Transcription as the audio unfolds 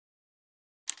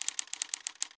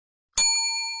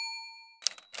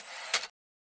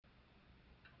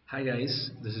Hi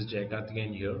guys, this is Jay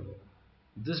Karthikeyan here.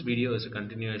 This video is a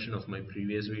continuation of my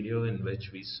previous video in which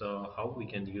we saw how we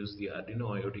can use the Arduino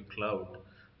IoT Cloud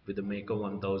with the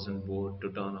MKR1000 board to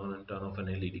turn on and turn off an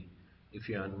LED. If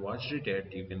you haven't watched it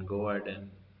yet, you can go ahead and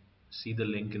see the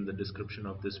link in the description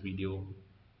of this video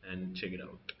and check it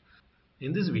out.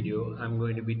 In this video, I'm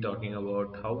going to be talking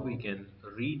about how we can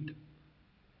read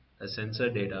a sensor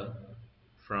data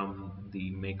from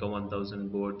the Maker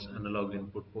 1000 board's analog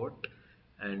input port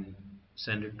and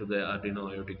send it to the Arduino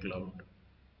IoT Cloud.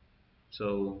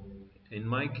 So in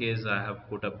my case, I have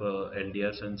put up a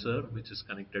LDR sensor which is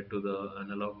connected to the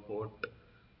analog port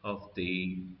of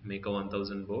the Maker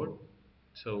 1000 board.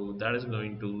 So that is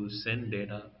going to send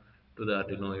data to the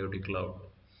Arduino IoT Cloud.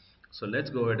 So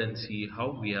let's go ahead and see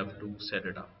how we have to set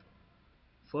it up.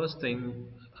 First thing,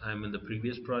 I'm in the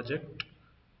previous project,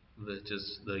 which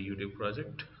is the YouTube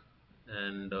project,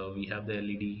 and we have the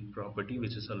LED property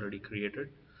which is already created.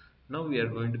 Now we are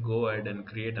going to go ahead and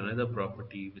create another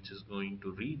property which is going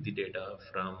to read the data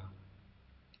from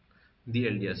the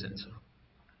LDR sensor.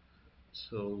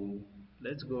 So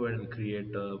let's go ahead and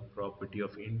create a property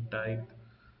of int type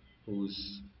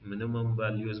whose minimum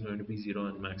value is going to be 0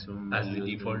 and maximum value as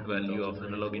the default value of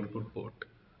analog input port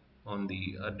on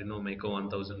the Arduino Maker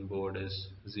 1000 board is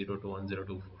 0 to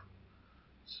 1024.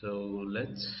 So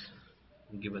let's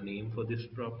give a name for this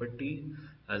property.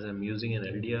 As I'm using an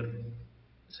LDR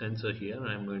sensor here,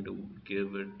 I'm going to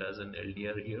give it as an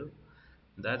LDR here.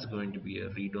 That's going to be a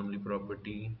read-only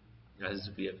property, as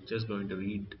we are just going to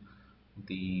read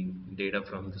the data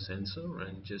from the sensor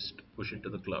and just push it to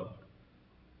the cloud.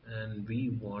 And we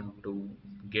want to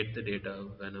get the data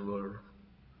whenever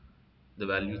the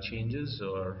value changes,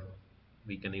 or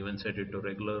we can even set it to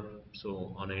regular.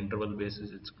 So on an interval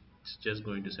basis, it's just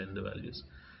going to send the values.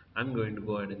 I'm going to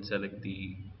go ahead and select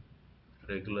the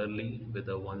regularly with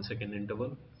a 1 second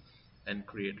interval and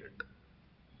create it.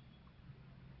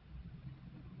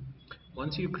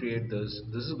 Once you create this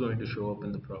is going to show up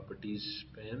in the properties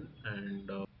pane,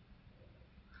 and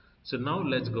so now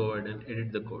let's go ahead and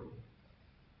edit the code.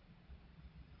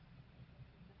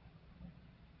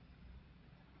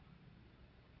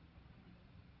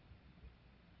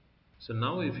 So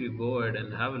now if you go ahead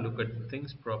and have a look at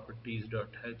things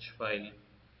properties.h file,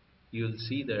 you'll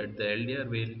see that the LDR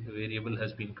variable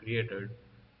has been created,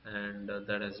 and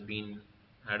that has been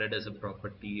added as a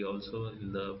property also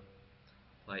in the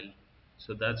file.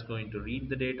 So that's going to read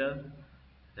the data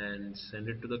and send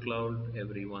it to the cloud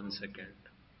every 1 second.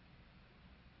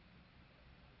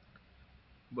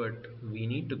 But we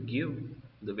need to give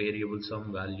the variable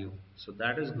some value. So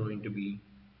that is going to be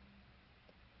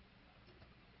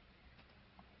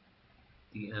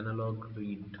the analog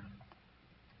read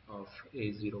of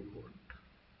A0 port.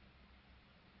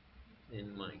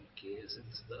 In my case,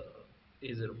 it's the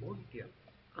A0 port, yeah.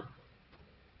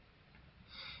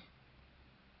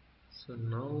 So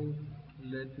now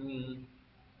let me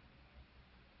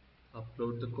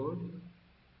upload the code.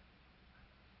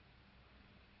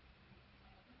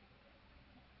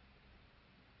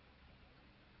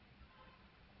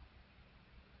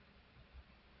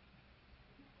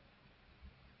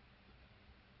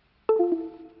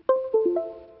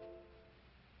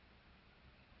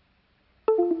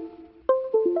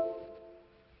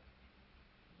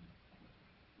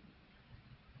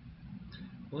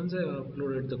 Once I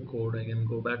uploaded the code, I can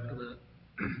go back to the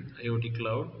IoT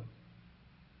cloud,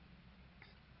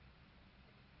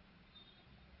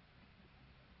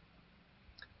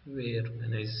 where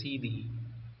when I see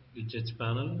the widgets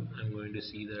panel, I'm going to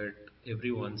see that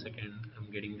every 1 second I'm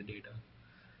getting the data.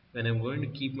 When I'm going to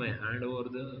keep my hand over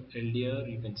the LDR,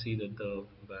 you can see that the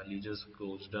value just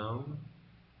goes down,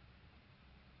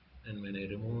 and when I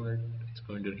remove it, it's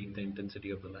going to read the intensity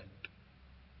of the light.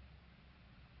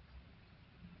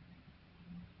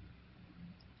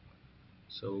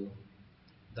 So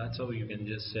that's how you can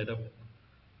just set up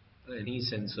any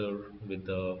sensor with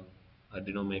the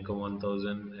Arduino Maker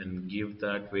 1000 and give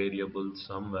that variable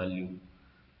some value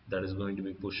that is going to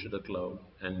be pushed to the cloud,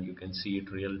 and you can see it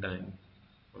real time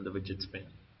on the widgets pane.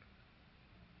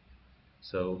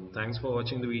 So thanks for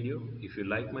watching the video. If you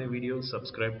like my video,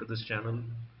 subscribe to this channel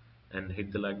and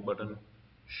hit the like button.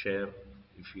 Share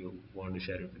if you want to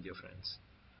share it with your friends.